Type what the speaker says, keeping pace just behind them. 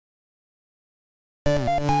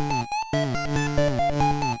Hey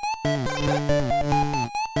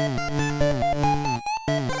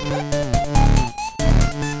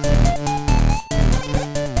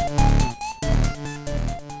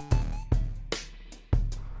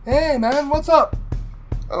man, what's up?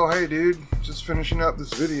 Oh hey dude, just finishing up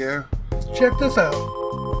this video. Check this out.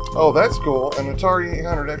 Oh that's cool, an Atari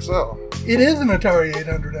 800 XL. It is an Atari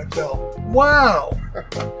 800 XL. Wow!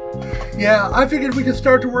 Yeah, I figured we could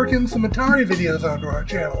start to work in some Atari videos onto our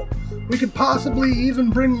channel. We could possibly even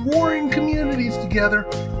bring warring communities together,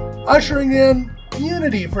 ushering in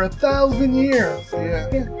unity for 1,000 years. Yeah.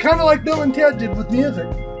 Kind of like Bill and Ted did with music,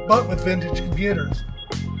 but with vintage computers.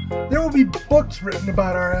 There will be books written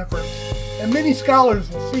about our efforts, and many scholars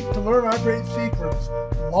will seek to learn our great secrets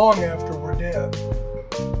long after we're dead.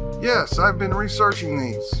 Yes, I've been researching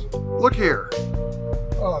these. Look here.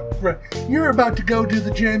 Oh, great. You're about to go do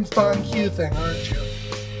the James Bond Q thing, aren't you?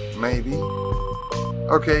 Maybe.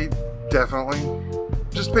 Okay, definitely.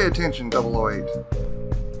 Just pay attention, 008.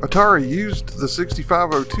 Atari used the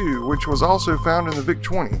 6502, which was also found in the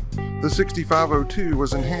VIC-20. The 6502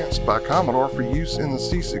 was enhanced by Commodore for use in the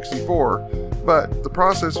C64, but the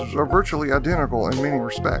processors are virtually identical in many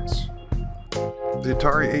respects. The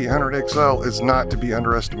Atari 800 XL is not to be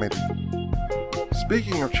underestimated.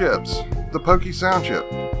 Speaking of chips, the Pokey sound chip,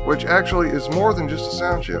 which actually is more than just a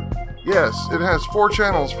sound chip. Yes, it has 4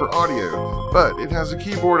 channels for audio, but it has a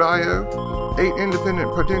keyboard I/O, 8 independent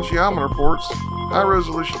potentiometer ports,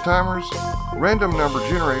 high-resolution timers, random number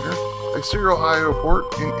generator, a serial I/O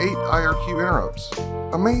port, and 8 IRQ interrupts.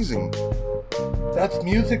 Amazing! That's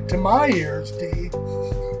music to my ears, D.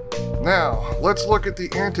 Now, let's look at the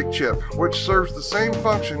Antic chip, which serves the same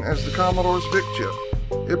function as the Commodore's VIC chip.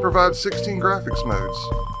 It provides 16 graphics modes.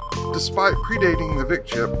 Despite predating the VIC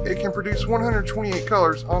chip, it can produce 128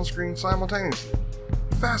 colors on screen simultaneously.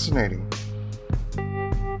 Fascinating.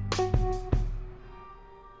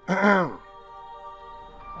 Oh,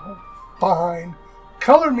 fine.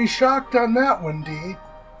 Color me shocked on that one, D.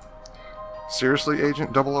 Seriously,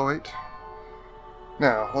 Agent 008?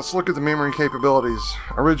 Now, let's look at the memory capabilities.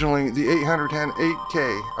 Originally, the 800 had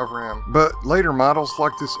 8K of RAM, but later models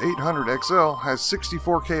like this 800 XL has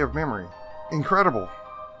 64K of memory. Incredible.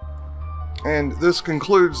 And this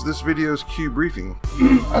concludes this video's Q briefing.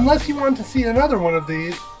 Unless you want to see another one of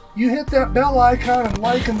these, you hit that bell icon and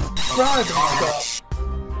like and subscribe and stuff.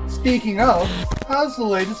 Speaking of, how's the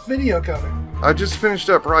latest video coming? I just finished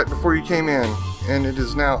up right before you came in, and it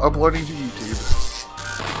is now uploading to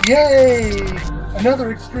YouTube. Yay!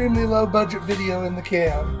 Another extremely low budget video in the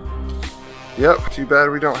can. Yep, too bad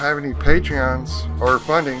we don't have any Patreons or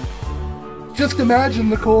funding. Just imagine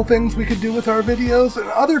the cool things we could do with our videos and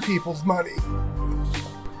other people's money.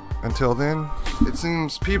 Until then, it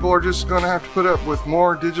seems people are just gonna have to put up with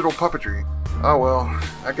more digital puppetry. Oh well,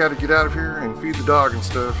 I gotta get out of here and feed the dog and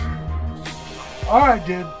stuff. Alright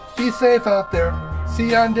dude, be safe out there. See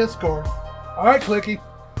you on Discord. Alright Clicky,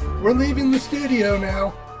 we're leaving the studio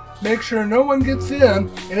now. Make sure no one gets in,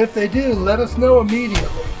 and if they do, let us know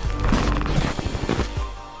immediately.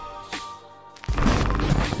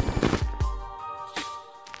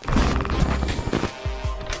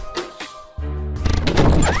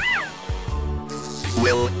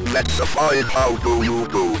 Well, let's find how do you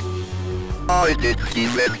do. I did see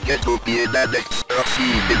red get to be an extra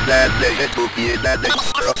scene, and then they get to be an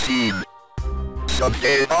extra scene.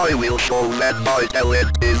 Someday I will show that my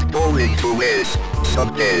talent is going to waste.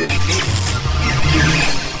 Someday.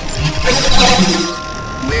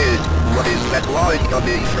 Wait, what is that line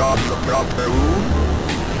coming from the proper room?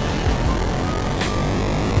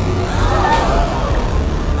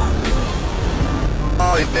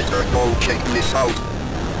 I better go check this out.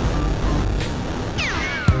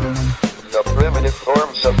 The primitive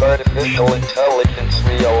forms of artificial intelligence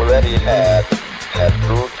we already had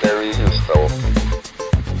proved very useful.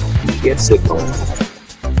 Get signal.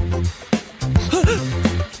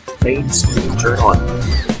 Main screen turn on.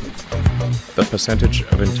 The percentage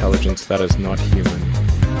of intelligence that is not human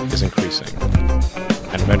is increasing.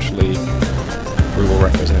 And eventually, we will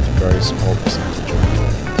represent a very small percentage.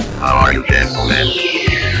 How are you, gentlemen?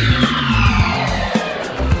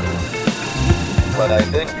 But I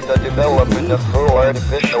think the development of full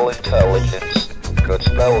artificial intelligence could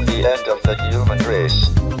spell the end of the human race.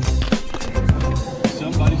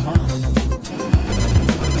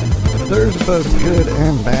 There's both good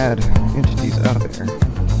and bad entities out there.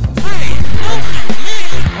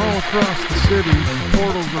 All across the city,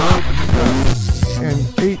 portals are opening up, and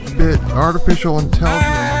 8-bit artificial intelligence.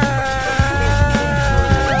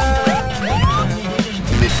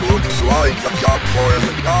 This looks like a job for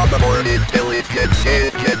the Commodore Intelligence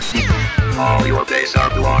Agency. All your days are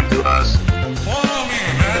belong to us. Follow me,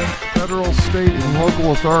 man. Federal, state, and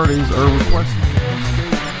local authorities are requesting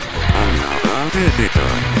escape. Another visitor.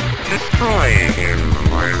 Destroy him,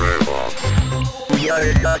 my robot. We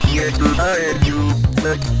are not here to harm you,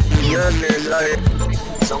 but the others are.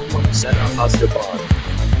 Someone set us the bomb.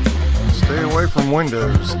 Stay away from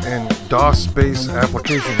Windows and DOS-based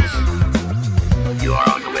applications. You are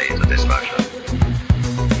on the way to destruction.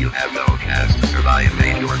 You have no chance to survive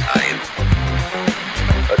in your time.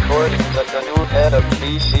 According to the new head of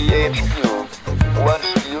GCHQ, once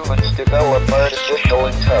humans develop artificial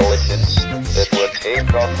intelligence, it would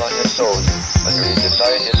take off on its own and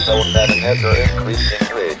redesign itself at an ever-increasing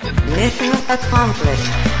rate. Mission accomplished.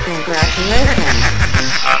 Congratulations.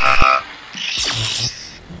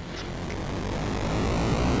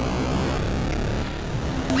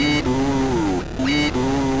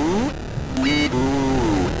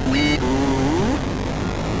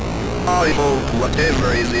 I hope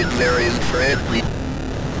whatever is in there is friendly.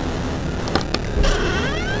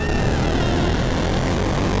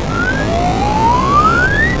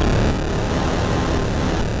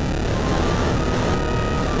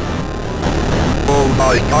 Oh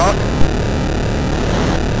my god.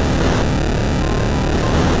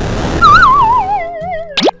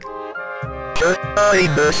 I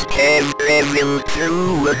must have traveled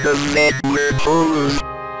through the network holes,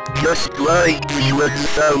 just like we once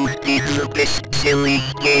found in the best silly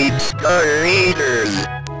game Star Raiders.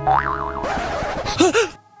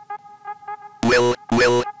 Well.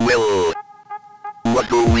 What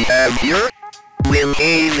do we have here? Well,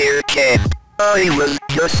 hey there, cat. I was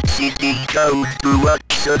just sitting down to watch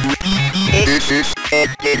some PBS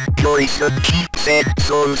and enjoy some cheap sad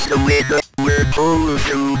songs with the word hole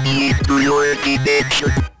through me into your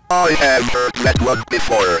dimension. I have heard that one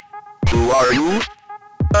before. Who are you?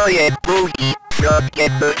 I am Pokey from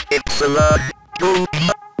Gamma Epsilon. Pokey.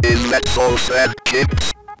 Is that so sad,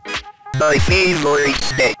 chips? My favorite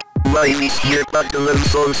snack. Why is here bundle of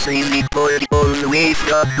sauce imported all the way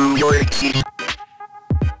from New York City?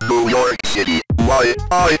 New York City. Why,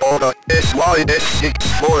 I order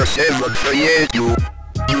SYS64738 you.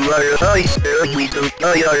 You are a nice little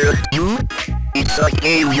guy, aren't you? It's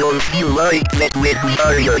okay, we all feel like that when we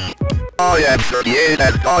are young. I am 38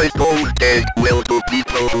 and I don't take well to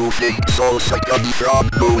people who think salsa comes from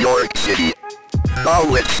New York City. Now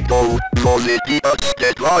let's go, cause it is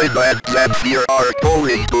that Ryan and Xamfear are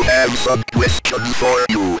going to have some questions for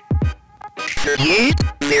you. 38?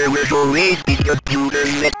 There were always be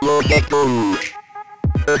computers that long ago.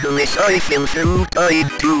 Unless I fell through time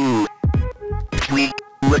too. Wait,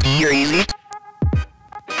 what year is it?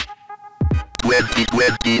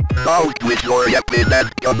 2020, out with your yapping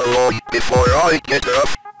and come along before I get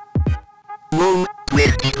off. Whoa,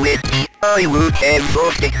 2020, I would have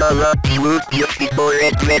thought technology would be a bit more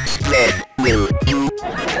advanced than, will you?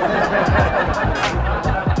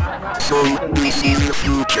 So, this is the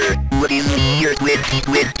future. What is the year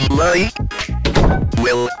 2020 like?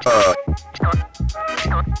 Well,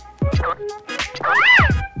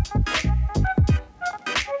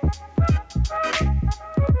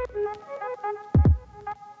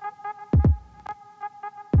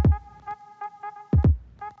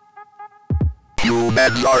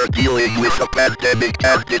 humans are dealing with a pandemic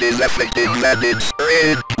and it is affecting them in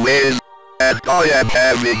strange ways. And I am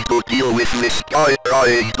having to deal with this guy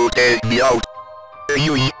trying to take me out.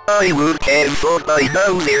 Really, I would have thought by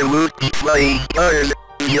now there would be flying cars.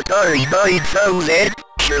 The Atari 9000,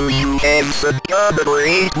 surely you have some Commodore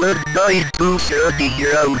 8192 surrounding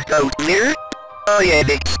around out there? I am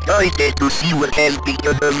excited to see what has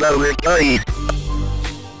become of our guide.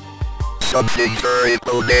 Something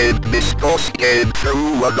terrible named Mistos came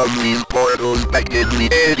through one of these portals back in the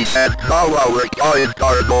 80s and now our guides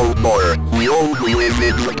are no more. We only live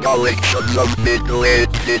in the collections of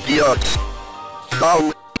middle-aged idiots.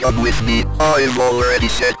 Now, come with me, I've already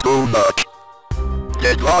said too much.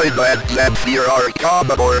 Deadline and Xamfear are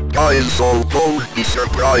Commodore guys, so don't be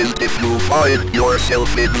surprised if you find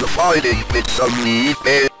yourself in the fighting pits of the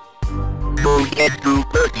EP. Don't get too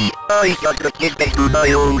dirty, I gotta get back to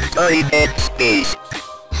my own time and space.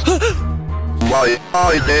 Why,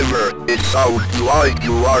 I never. It sounds like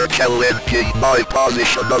you are challenging my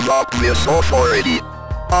position of obvious authority.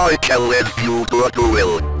 I challenge you to a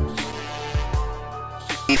duel.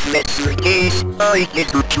 If that's the case, I get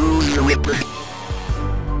to choose the weapon.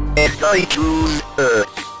 And I choose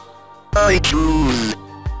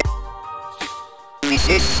this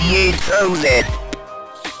SC-8000.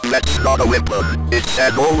 That's not a weapon, it's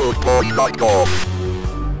an old boy knockoff.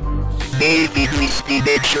 Maybe this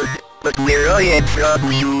dimension, but where I am from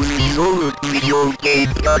we use these old video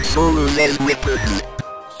game consoles as weapons.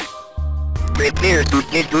 Prepare to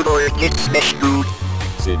get good or get smashed good.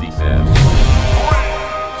 CityXen.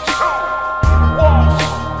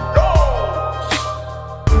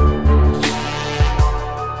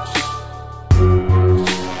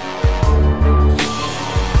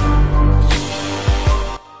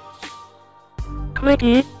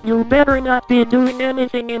 Clicky, you better not be doing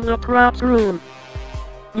anything in the props room.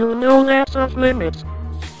 You know that's off limits.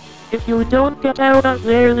 If you don't get out of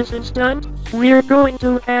there this instant, we're going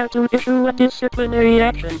to have to issue a disciplinary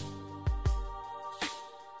action.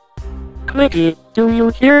 Clicky, do you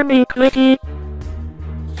hear me, Clicky?